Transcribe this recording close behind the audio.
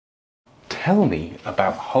Tell me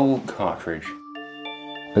about Hull Cartridge.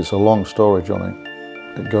 It's a long story, Johnny.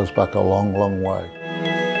 It goes back a long, long way.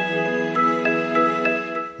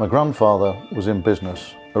 My grandfather was in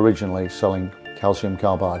business, originally selling calcium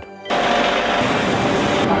carbide.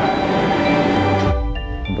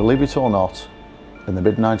 And believe it or not, in the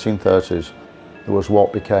mid-1930s, there was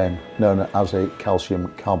what became known as a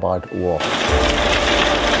calcium carbide war.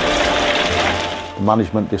 The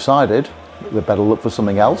management decided that they'd better look for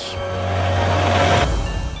something else,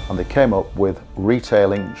 and they came up with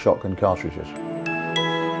retailing shotgun cartridges.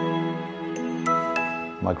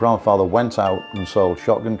 My grandfather went out and sold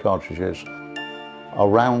shotgun cartridges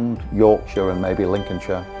around Yorkshire and maybe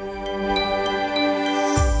Lincolnshire.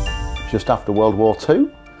 Just after World War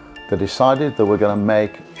II, they decided they were going to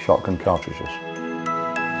make shotgun cartridges.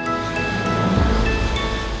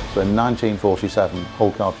 So in 1947,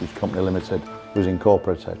 Hull Cartridge Company Limited was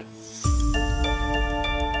incorporated.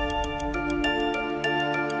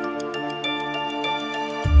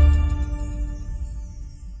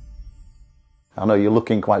 I know you're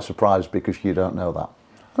looking quite surprised because you don't know that.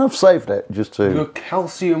 And I've saved it just to... The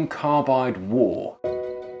calcium carbide war.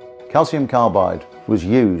 Calcium carbide was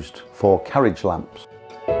used for carriage lamps.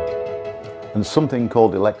 And something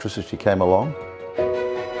called electricity came along.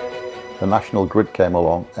 The national grid came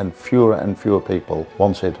along, and fewer people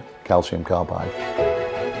wanted calcium carbide.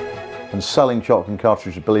 And selling shotgun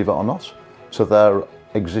cartridges, believe it or not, to their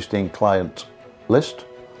existing client list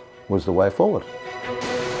was the way forward.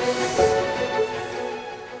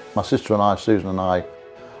 My sister and I, Susan and I,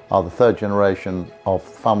 are the third generation of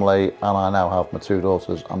family, and I now have my two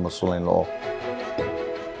daughters and my son-in-law.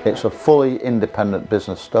 It's a fully independent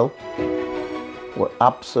business still. We're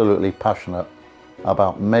absolutely passionate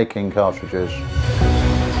about making cartridges.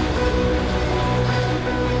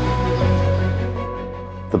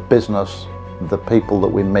 The business, the people that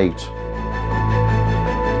we meet,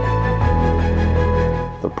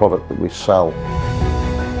 the product that we sell,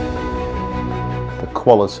 the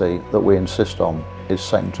quality that we insist on is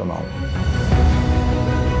second to none.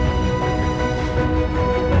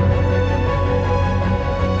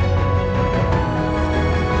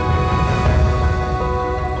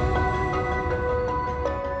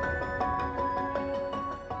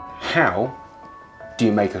 How do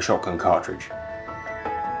you make a shotgun cartridge?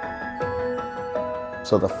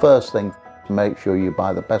 So the first thing, to make sure you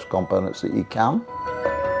buy the best components that you can.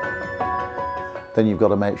 Then you've got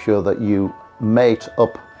to make sure that you mate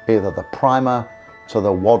up either the primer to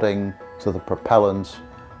the wadding to the propellants.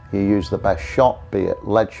 You use the best shot, be it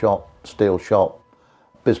lead shot, steel shot,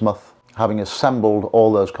 bismuth, having assembled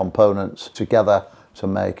all those components together to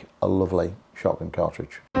make a lovely shotgun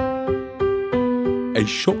cartridge. A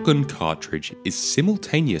shotgun cartridge is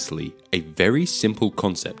simultaneously a very simple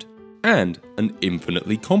concept and an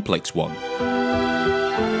infinitely complex one.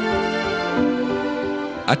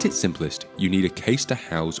 At its simplest, you need a case to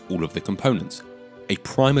house all of the components. A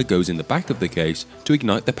primer goes in the back of the case to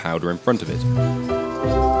ignite the powder in front of it.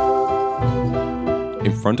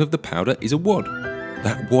 In front of the powder is a wad.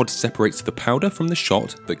 That wad separates the powder from the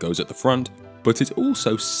shot that goes at the front, but it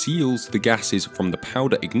also seals the gases from the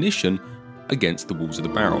powder ignition against the walls of the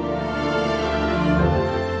barrel,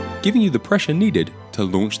 giving you the pressure needed to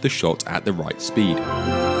launch the shot at the right speed.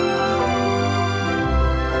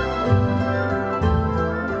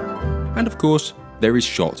 And of course, there is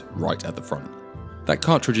shot right at the front. That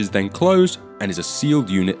cartridge is then closed and is a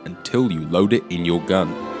sealed unit until you load it in your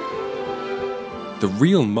gun. The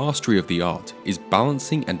real mastery of the art is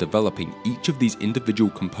balancing and developing each of these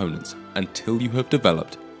individual components until you have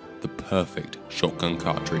developed the perfect shotgun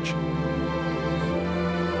cartridge.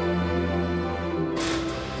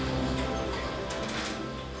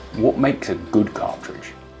 What makes a good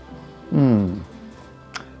cartridge?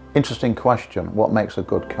 Interesting question. What makes a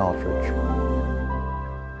good cartridge?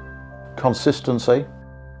 Consistency,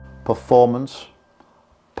 performance,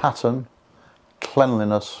 pattern,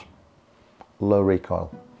 cleanliness, low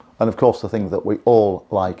recoil. And of course the thing that we all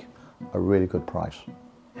like, a really good price.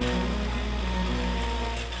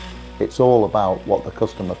 It's all about what the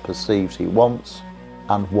customer perceives he wants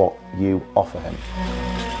and what you offer him.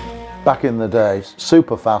 Back in the days,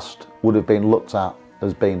 super fast would have been looked at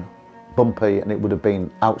as being bumpy, and it would have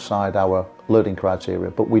been outside our loading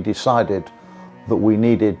criteria, but we decided that we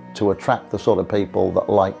needed to attract the sort of people that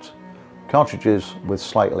liked cartridges with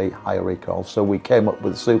slightly higher recoil, so we came up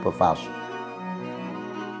with super fast.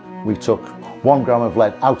 We took 1 gram of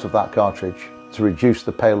lead out of that cartridge to reduce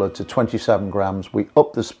the payload to 27 grams. We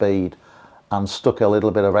upped the speed and stuck a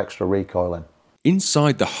little bit of extra recoil in.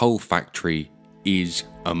 Inside the Hull factory is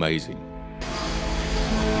amazing.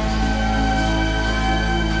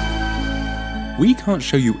 We can't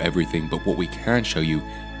show you everything, but what we can show you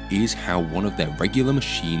is how one of their regular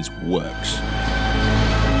machines works.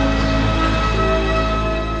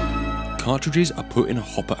 Cartridges are put in a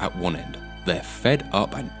hopper at one end. They're fed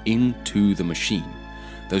up and into the machine.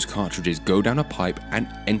 Those cartridges go down a pipe and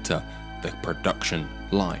enter the production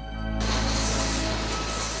line.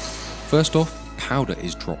 First off, powder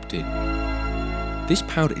is dropped in. This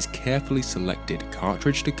powder is carefully selected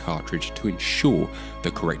cartridge to cartridge to ensure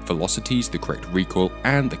the correct velocities, the correct recoil,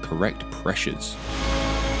 and the correct pressures.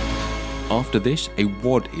 After this, a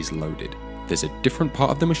wad is loaded. There's a different part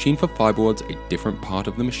of the machine for fiber wads, a different part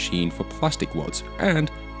of the machine for plastic wads, and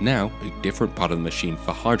now a different part of the machine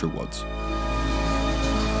for hydro wads.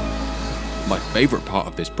 My favourite part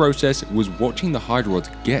of this process was watching the hydro rods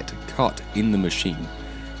get cut in the machine.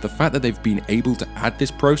 The fact that they've been able to add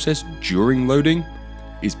this process during loading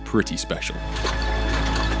is pretty special.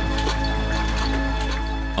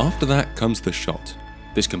 After that comes the shot.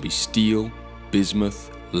 This can be steel,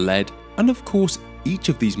 bismuth, lead, and of course each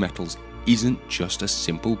of these metals isn't just a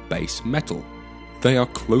simple base metal. They are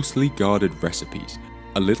closely guarded recipes.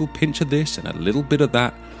 A little pinch of this and a little bit of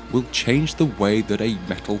that will change the way that a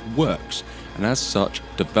metal works, and as such,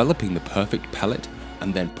 developing the perfect pellet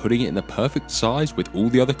and then putting it in the perfect size with all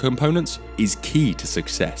the other components is key to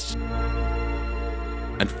success.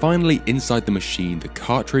 And finally, inside the machine, the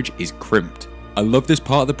cartridge is crimped. I love this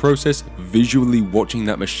part of the process. Visually watching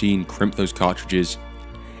that machine crimp those cartridges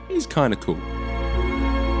is kinda cool.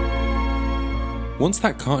 Once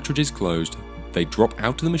that cartridge is closed, they drop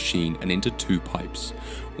out of the machine and into two pipes,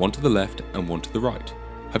 one to the left and one to the right.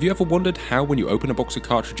 Have you ever wondered how when you open a box of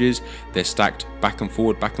cartridges, they're stacked back and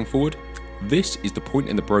forward, back and forward? This is the point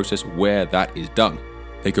in the process where that is done.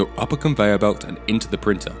 They go up a conveyor belt and into the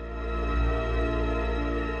printer.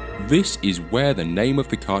 This is where the name of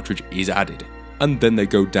the cartridge is added, and then they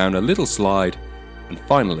go down a little slide, and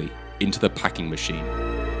finally into the packing machine.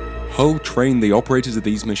 Hull trained the operators of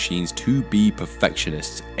these machines to be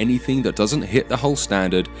perfectionists. Anything that doesn't hit the Hull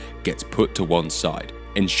standard gets put to one side,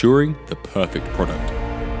 ensuring the perfect product.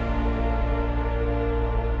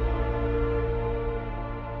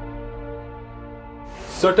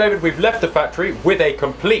 So David, we've left the factory with a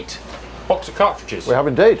complete box of cartridges. We have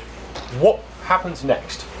indeed. What happens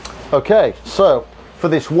next? Okay, so for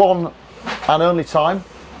this one and only time,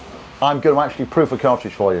 I'm going to actually proof a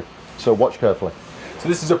cartridge for you. So watch carefully. So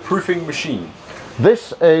this is a proofing machine.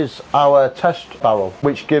 This is our test barrel,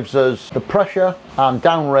 which gives us the pressure, and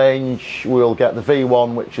downrange we'll get the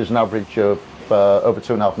V1, which is an average of over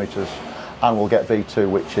 2.5 metres, and we'll get V2,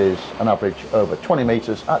 which is an average over 20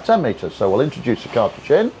 metres at 10 metres. So we'll introduce the cartridge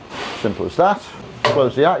in, simple as that.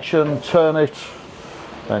 Close the action, turn it,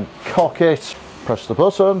 then cock it, press the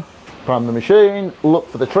button, prime the machine, look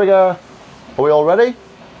for the trigger. Are we all ready?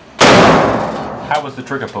 How was the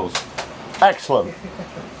trigger pulls? Excellent.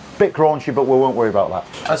 Bit crunchy, but we won't worry about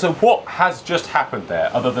that. And so what has just happened there,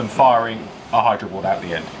 other than firing a hydro wad out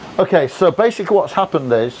the end? Okay, so basically what's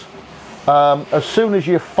happened is, as soon as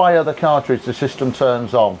you fire the cartridge, the system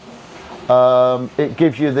turns on. It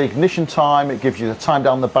gives you the ignition time, it gives you the time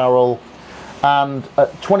down the barrel, and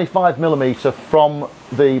at 25mm from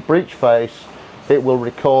the breech face, it will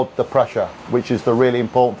record the pressure, which is the really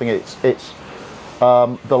important thing. It's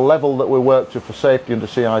the level that we work to for safety under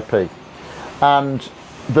CIP. And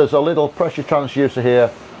there's a little pressure transducer here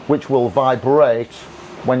which will vibrate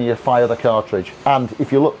when you fire the cartridge. And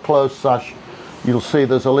if you look close, Sash, you'll see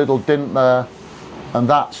there's a little dint there, and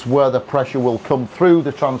that's where the pressure will come through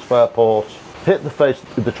the transfer port, hit the face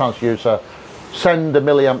with the transducer, send a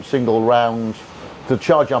milliamp signal round to the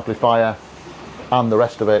charge amplifier, and the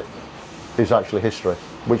rest of it is actually history,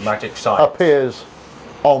 which magic science appears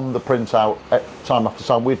on the printout time after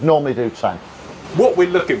time. We'd normally do 10. What we're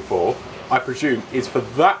looking for, I presume, is for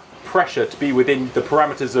that pressure to be within the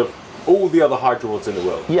parameters of all the other hydro rods in the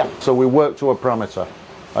world. Yeah, so we work to a parameter,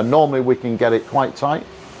 and normally we can get it quite tight.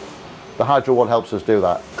 The hydro wad helps us do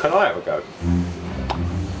that. Can I have a go?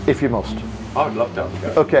 If you must. I would love to have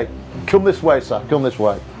a go. Okay, come this way, sir, come this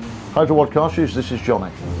way. Hydro wad cartridge, this is Johnny.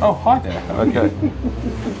 Oh, hi there. Okay.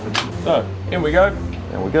 So, in we go.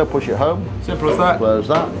 There we go, push it home. Simple as that. Close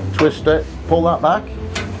that, twist it, pull that back.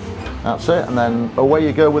 That's it, and then away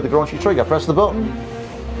you go with the graunchy trigger. Press the button.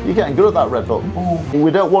 You're getting good at that red button. Ooh. We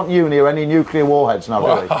don't want you near any nuclear warheads now,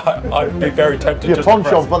 do we? I'd be very tempted you just punch to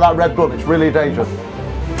press on for that red button, it's really dangerous.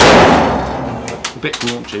 A bit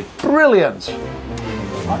raunchy. Brilliant!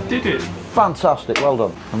 I did it. Fantastic, well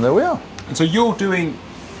done. And there we are. And so you're doing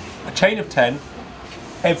a chain of 10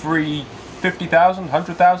 every 50,000,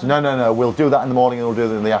 100,000? No, we'll do that in the morning and we'll do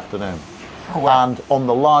it in the afternoon. Oh, wow. And on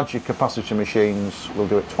the larger capacity machines, we'll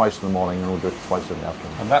do it twice in the morning and we'll do it twice in the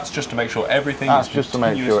afternoon. And that's just to make sure everything That's is just to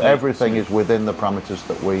make sure everything is within the parameters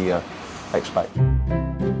that we expect.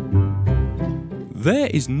 There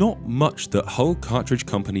is not much that Hull Cartridge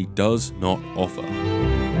Company does not offer.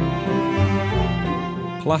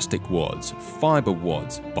 Plastic wads, fibre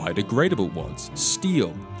wads, biodegradable wads,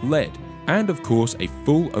 steel, lead, and of course a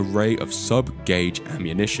full array of sub-gauge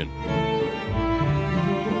ammunition.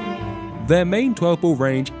 Their main 12-ball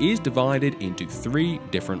range is divided into 3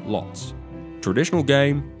 different lots: traditional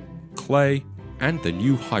game, clay, and the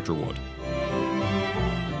new Hydro Wad.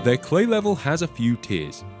 Their clay level has a few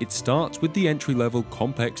tiers. It starts with the entry level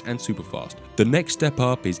Compex and Superfast. The next step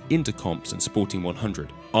up is Intercomps and Sporting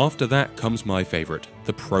 100. After that comes my favourite,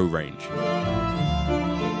 the Pro range.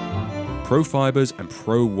 Pro Fibers and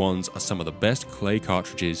Pro Ones are some of the best clay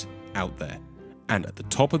cartridges out there. And at the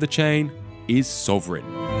top of the chain is Sovereign.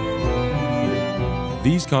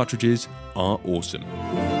 These cartridges are awesome.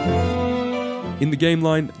 In the game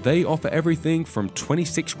line, they offer everything from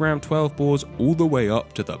 26 gram 12 bores all the way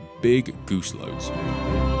up to the big goose loads.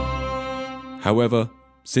 However,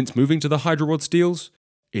 since moving to the Hydro Rod steels,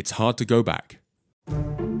 it's hard to go back.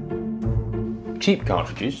 Cheap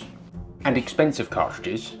cartridges and expensive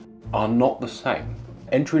cartridges are not the same.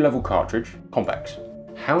 Entry-level cartridge, Compex.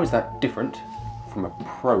 How is that different from a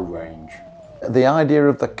Pro range? The idea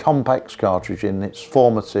of the Compex cartridge in its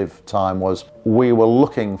formative time was we were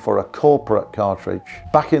looking for a corporate cartridge.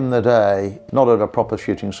 Back in the day, not at a proper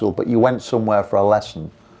shooting school, but you went somewhere for a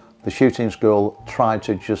lesson. The shooting school tried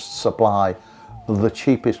to just supply the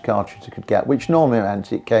cheapest cartridge it could get, which normally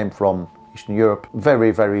meant it came from Eastern Europe.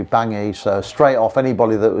 Very, very bangy, so straight off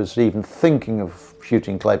anybody that was even thinking of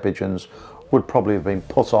shooting clay pigeons would probably have been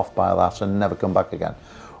put off by that and never come back again.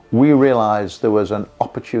 We realised there was an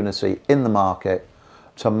opportunity in the market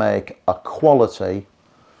to make a quality,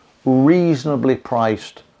 reasonably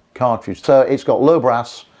priced cartridge. So it's got low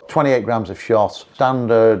brass, 28 grams of shot,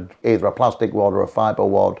 standard, either a plastic wad or a fibre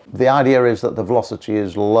wad. The idea is that the velocity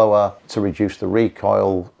is lower to reduce the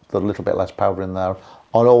recoil, there's a little bit less powder in there,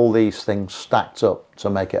 and all these things stacked up to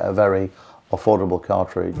make it a very affordable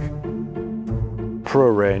cartridge. Pro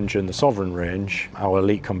range and the Sovereign range, our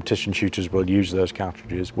elite competition shooters will use those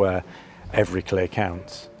cartridges where every clay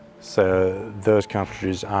counts. So those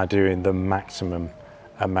cartridges are doing the maximum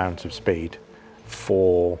amount of speed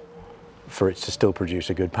for it to still produce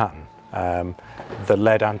a good pattern. The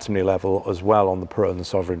lead antimony level as well on the Pro and the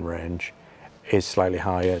Sovereign range is slightly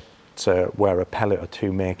higher, to where a pellet or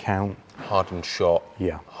two may count. Hardened shot,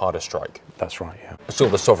 Yeah. harder strike. That's right, yeah. I saw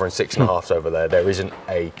the Sovereign 6.5s over there. There isn't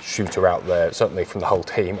a shooter out there, certainly from the whole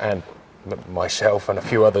team, and myself and a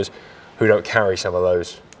few others, who don't carry some of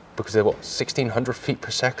those because they're, what, 1,600 feet per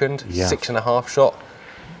second? Yeah. 6.5 shot?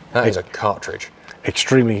 That is a cartridge.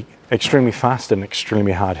 Extremely, extremely fast and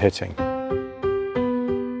extremely hard hitting.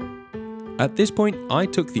 At this point, I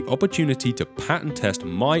took the opportunity to pattern test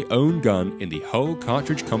my own gun in the Hull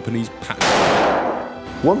Cartridge Company's patent.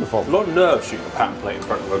 Wonderful. A lot of nerves shooting a pattern plate in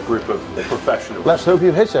front of a group of professionals. Let's hope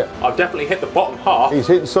you've hit it. I've definitely hit the bottom half. He's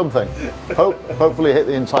hitting something. Hopefully hit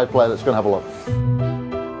the inside plate. Let's go and have a look.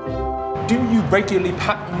 Do you regularly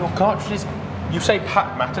pattern your cartridges? You say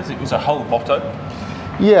pattern matters, it was a Hull motto.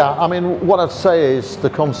 Yeah, I mean, what I'd say is the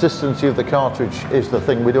consistency of the cartridge is the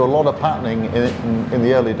thing. We do a lot of patterning in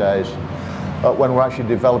the early days when we're actually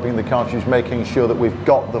developing the cartridge, making sure that we've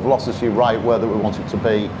got the velocity right where that we want it to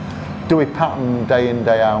be. Do we pattern day in,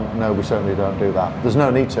 day out? No, we certainly don't do that. There's no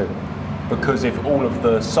need to. Because if all of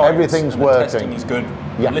the science Everything's and the working. testing is good,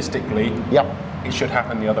 Yeah. realistically, Yep. it should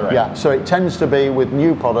happen the other end. Yeah, so it tends to be with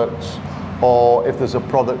new products, or if there's a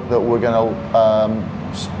product that we're going to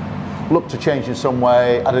look to change in some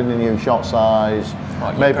way, adding a new shot size,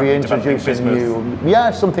 Like maybe introducing new,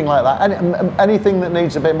 yeah, something like that. Anything that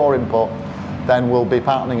needs a bit more input, then we'll be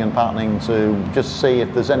patterning and patterning to just see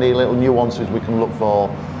if there's any little nuances we can look for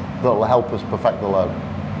that will help us perfect the load.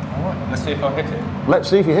 All right, let's see if I hit it. Let's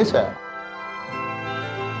see if you hit it.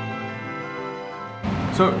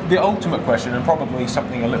 So the ultimate question, and probably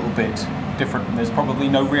something a little bit different, and there's probably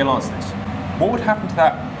no real answer to this. What would happen to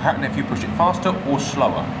that pattern if you push it faster or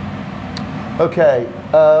slower? Okay,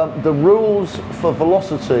 the rules for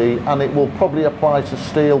velocity, and it will probably apply to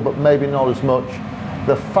steel, but maybe not as much.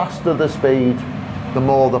 The faster the speed, the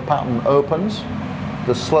more the pattern opens.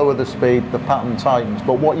 The slower the speed, the pattern tightens.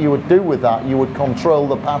 But what you would do with that, you would control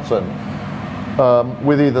the pattern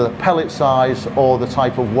with either the pellet size or the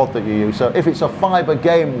type of wad that you use. So if it's a fibre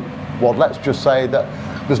game wad, let's just say that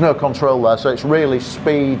there's no control there, so it's really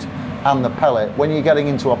speed and the pellet. When you're getting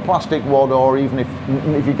into a plastic wad, or even if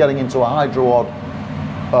you're getting into a hydro wad,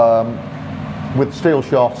 with steel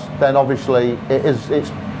shots, then obviously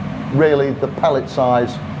it's really the pellet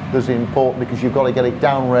size that's important, because you've got to get it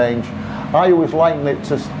downrange. I always liken it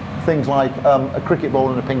to things like a cricket ball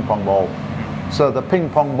and a ping pong ball. So the ping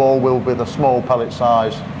pong ball will be the small pellet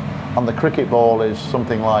size, and the cricket ball is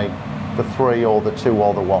something like the 3 or the 2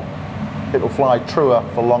 or the 1. It'll fly truer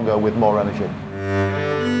for longer with more energy.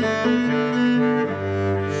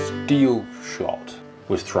 Steel shot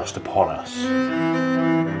was thrust upon us.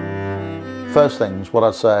 First things, what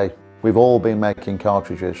I'd say, we've all been making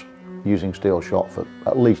cartridges using steel shot for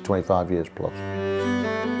at least 25 years plus.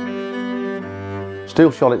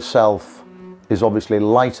 Steel shot itself is obviously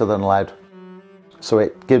lighter than lead, so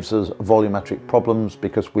it gives us volumetric problems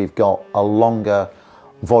because we've got a longer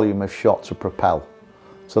volume of shot to propel.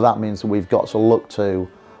 So that means that we've got to look to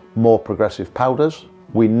more progressive powders.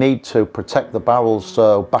 We need to protect the barrels,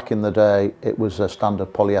 so back in the day it was a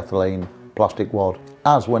standard polyethylene plastic wad.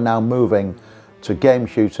 As we're now moving to game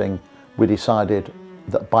shooting, we decided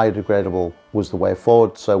that biodegradable was the way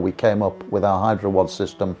forward, so we came up with our Hydro wad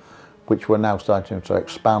system, which we're now starting to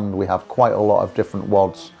expand. We have quite a lot of different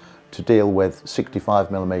wads to deal with: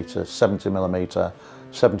 65mm, 70mm,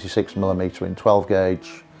 76mm in 12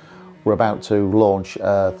 gauge. We're about to launch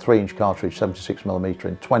a 3-inch cartridge, 76mm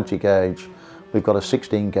in 20 gauge. We've got a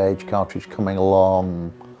 16 gauge cartridge coming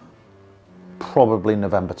along probably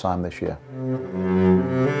November time this year.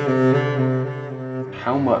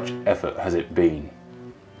 How much effort has it been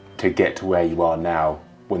to get to where you are now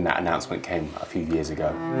when that announcement came a few years ago?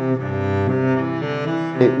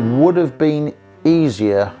 It would have been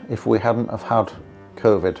easier if we hadn't have had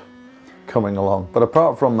COVID coming along. But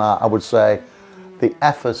apart from that, I would say the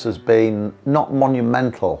effort has been not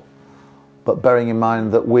monumental, but bearing in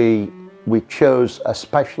mind that we chose a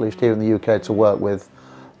specialist here in the UK to work with,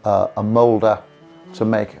 a moulder, to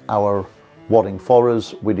make our wadding for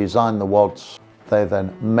us. We designed the wads, they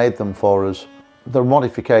then made them for us. The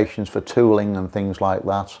modifications for tooling and things like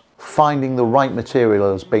that. Finding the right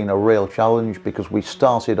material has been a real challenge, because we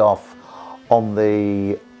started off on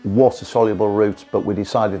the water soluble route, but we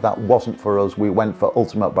decided that wasn't for us. We went for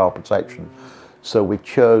ultimate barrel protection. So we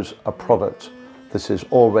chose a product that is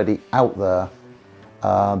already out there,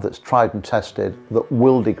 that's tried and tested, that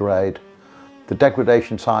will degrade. The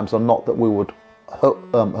degradation times are not that we would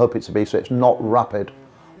hope it to be, so it's not rapid,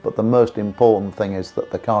 but the most important thing is that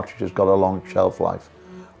the cartridge has got a long shelf life.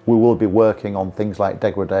 We will be working on things like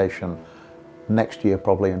degradation next year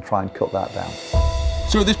probably, and try and cut that down.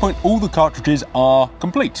 So at this point, all the cartridges are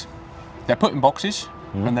complete. They're put in boxes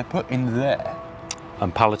and they're put in there.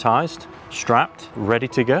 And palletized, strapped, ready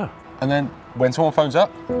to go. And then when someone phones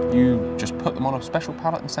up, you just put them on a special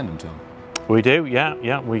pallet and send them to them. We do,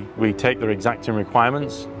 yeah. We take their exacting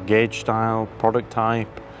requirements, gauge style, product type,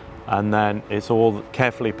 and then it's all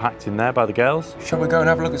carefully packed in there by the girls. Shall we go and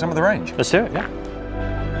have a look at some of the range? Let's do it, yeah.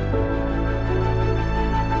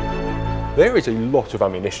 There is a lot of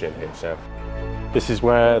ammunition in here, Sam. This is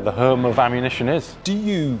where the home of ammunition is. Do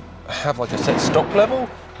you have like a set stock level?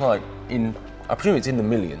 Like I presume it's in the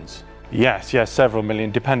millions. Yes, several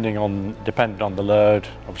million, depending on the load.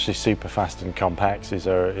 Obviously, super fast and compact is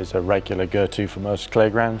a regular go-to for most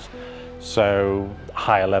playgrounds. So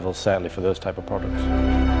higher levels certainly for those type of products.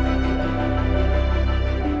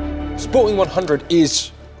 Sporting 100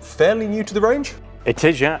 is fairly new to the range. It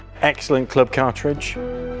is, yeah. Excellent club cartridge,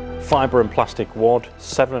 fibre and plastic wad,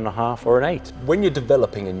 7.5 or an 8. When you're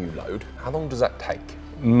developing a new load, how long does that take?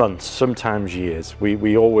 Months, sometimes years.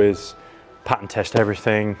 We always pattern test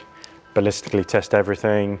everything, ballistically test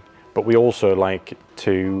everything, but we also like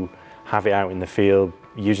to have it out in the field,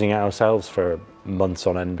 using it ourselves for months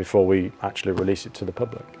on end before we actually release it to the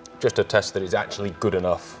public. Just to test that it's actually good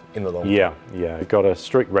enough in the long run. Yeah. We've got a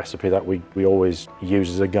strict recipe that we always use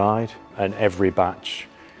as a guide, and every batch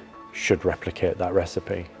should replicate that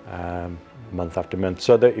recipe month after month.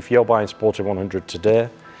 So that if you're buying Sporting 100 today,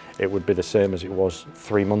 it would be the same as it was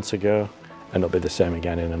 3 months ago, and it'll be the same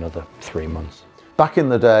again in another 3 months. Back in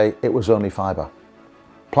the day, it was only fibre.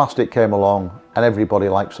 Plastic came along and everybody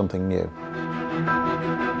liked something new.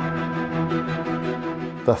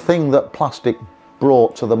 The thing that plastic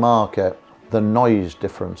brought to the market, the noise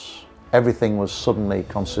difference, everything was suddenly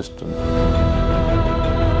consistent.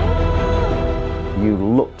 You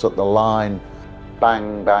looked at the line,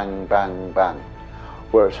 bang, bang, bang, bang.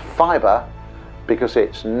 Whereas fibre, because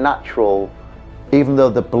it's natural, even though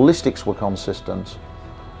the ballistics were consistent,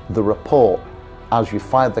 the report as you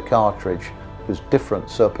fired the cartridge was different,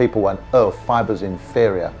 so people went, oh, fibre's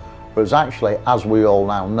inferior. Whereas actually, as we all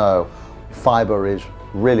now know, fibre is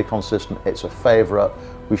really consistent, it's a favourite,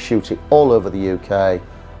 we shoot it all over the UK,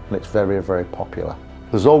 and it's very, very popular.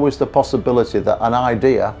 There's always the possibility that an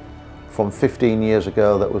idea from 15 years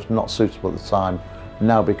ago that was not suitable at the time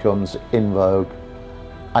now becomes in vogue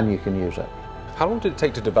and you can use it. How long did it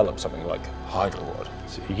take to develop something like Hydro Wad?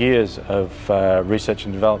 Years of research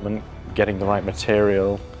and development, getting the right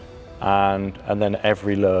material, and then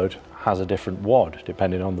every load has a different wad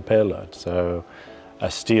depending on the payload. So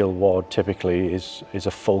a steel wad typically is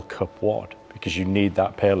a full cup wad because you need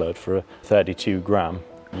that payload for a 32 gram.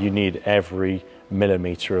 You need every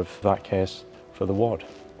millimetre of that case for the wad.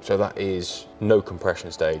 So that is no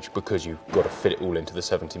compression stage because you've got to fit it all into the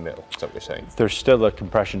 70 mil, is that what you're saying? There's still a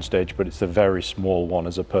compression stage, but it's a very small one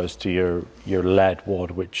as opposed to your lead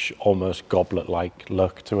wad, which almost goblet-like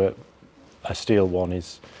look to it. A steel one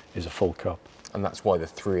is a full cup. And that's why the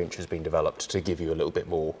 3-inch has been developed, to give you a little bit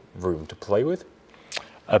more room to play with?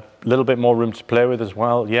 A little bit more room to play with as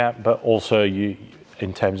well, yeah, but also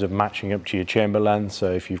in terms of matching up to your chamber length.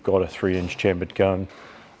 So if you've got a 3-inch chambered gun,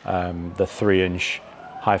 the 3-inch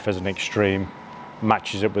high pheasant extreme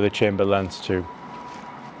matches up with the chamber length to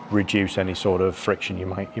reduce any sort of friction you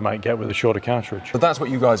might get with a shorter cartridge. But that's what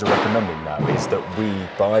you guys are recommending now, is that we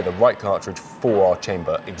buy the right cartridge for our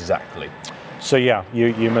chamber exactly. So yeah,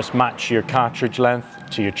 you must match your cartridge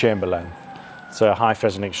length to your chamber length. So high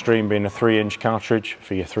pheasant extreme being a 3-inch cartridge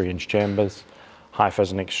for your 3-inch chambers, high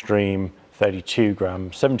pheasant extreme 32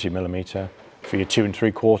 gram 70 millimeter for your 2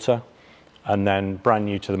 3/4. And then brand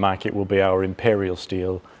new to the market will be our Imperial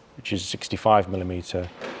steel, which is 65 millimeter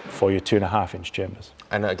for your 2.5-inch chambers.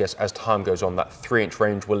 And I guess as time goes on, that 3-inch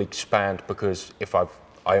range will expand, because if I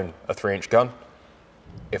own a 3-inch gun,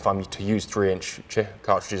 if I'm to use 3-inch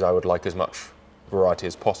cartridges, I would like as much variety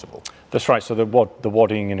as possible. That's right. So the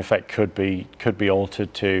wadding in effect could be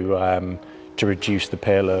altered to reduce the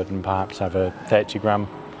payload and perhaps have a 30 gram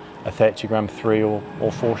 3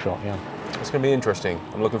 or 4 shot. Yeah, it's going to be interesting.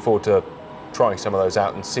 I'm looking forward to trying some of those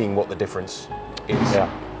out and seeing what the difference is. Yeah,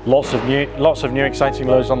 lots of new exciting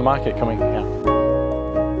loads on the market coming. Yeah.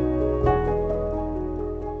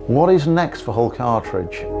 What is next for Hull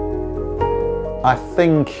Cartridge? I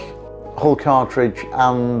think Hull Cartridge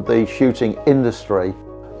and the shooting industry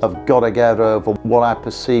have got to get over what I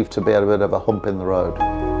perceive to be a bit of a hump in the road.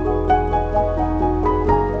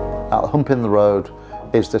 That hump in the road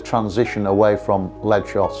is the transition away from lead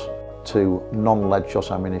shots to non-lead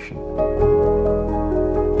shot ammunition.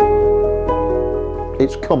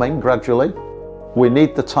 It's coming gradually. We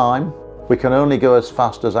need the time. We can only go as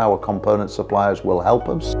fast as our component suppliers will help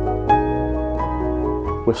us.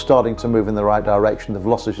 We're starting to move in the right direction. The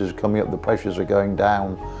velocities are coming up, the pressures are going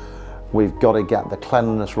down. We've got to get the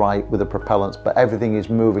cleanliness right with the propellants, but everything is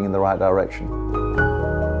moving in the right direction.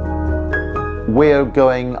 We're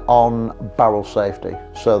going on barrel safety,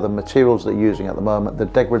 so the materials they're using at the moment, the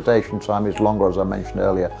degradation time is longer, as I mentioned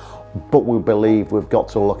earlier, but we believe we've got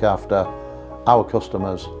to look after our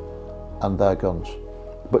customers and their guns.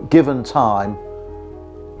 But given time,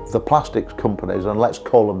 the plastics companies, and let's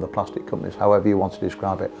call them the plastic companies, however you want to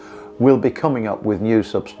describe it, will be coming up with new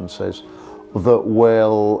substances that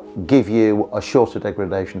will give you a shorter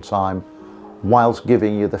degradation time whilst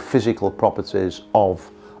giving you the physical properties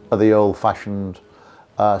of the old-fashioned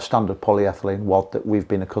standard polyethylene wad that we've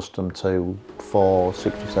been accustomed to for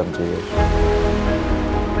 60, 70 years.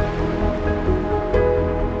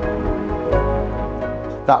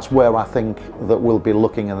 That's where I think that we'll be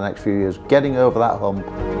looking in the next few years, getting over that hump,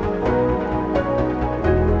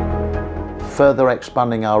 further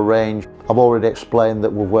expanding our range. I've already explained that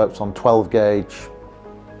we've worked on 12 gauge,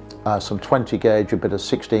 some 20 gauge, a bit of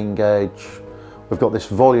 16 gauge. We've got this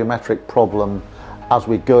volumetric problem. As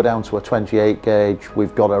we go down to a 28 gauge,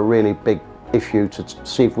 we've got a really big issue to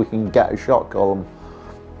see if we can get a shot column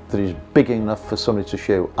that is big enough for somebody to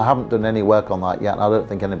shoot. I haven't done any work on that yet, and I don't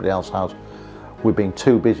think anybody else has. We've been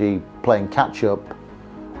too busy playing catch up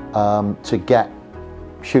to get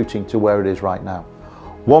shooting to where it is right now.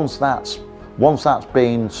 Once that's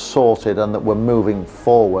been sorted and that we're moving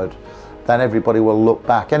forward, then everybody will look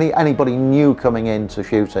back. Anybody new coming into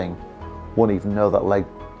shooting won't even know that lead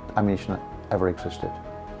ammunition ever existed.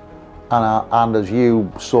 And as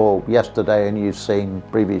you saw yesterday and you've seen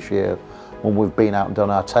previous year when we've been out and done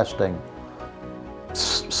our testing,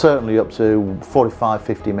 certainly up to 45,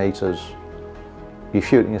 50 metres, you're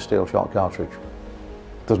shooting a steel shot cartridge.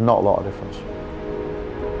 There's not a lot of difference.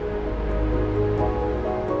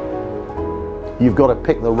 You've got to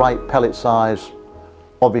pick the right pellet size.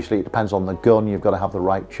 Obviously it depends on the gun, you've got to have the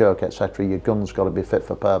right choke, etc. Your gun's got to be fit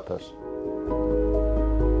for purpose.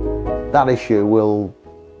 That issue will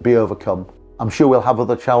be overcome. I'm sure we'll have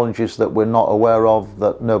other challenges that we're not aware of,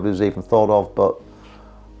 that nobody's even thought of, but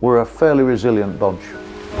we're a fairly resilient bunch.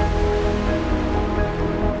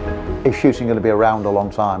 Is shooting going to be around a long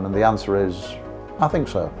time? And the answer is, I think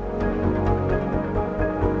so.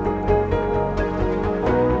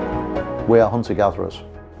 We are hunter-gatherers,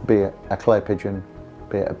 be it a clay pigeon,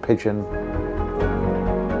 be it a pigeon,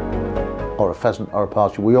 or a pheasant or a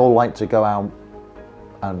partridge. We all like to go out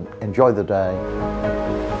and enjoy the day.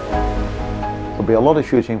 There'll be a lot of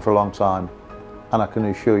shooting for a long time, and I can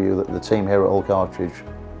assure you that the team here at Hull Cartridge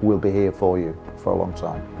will be here for you for a long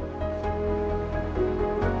time.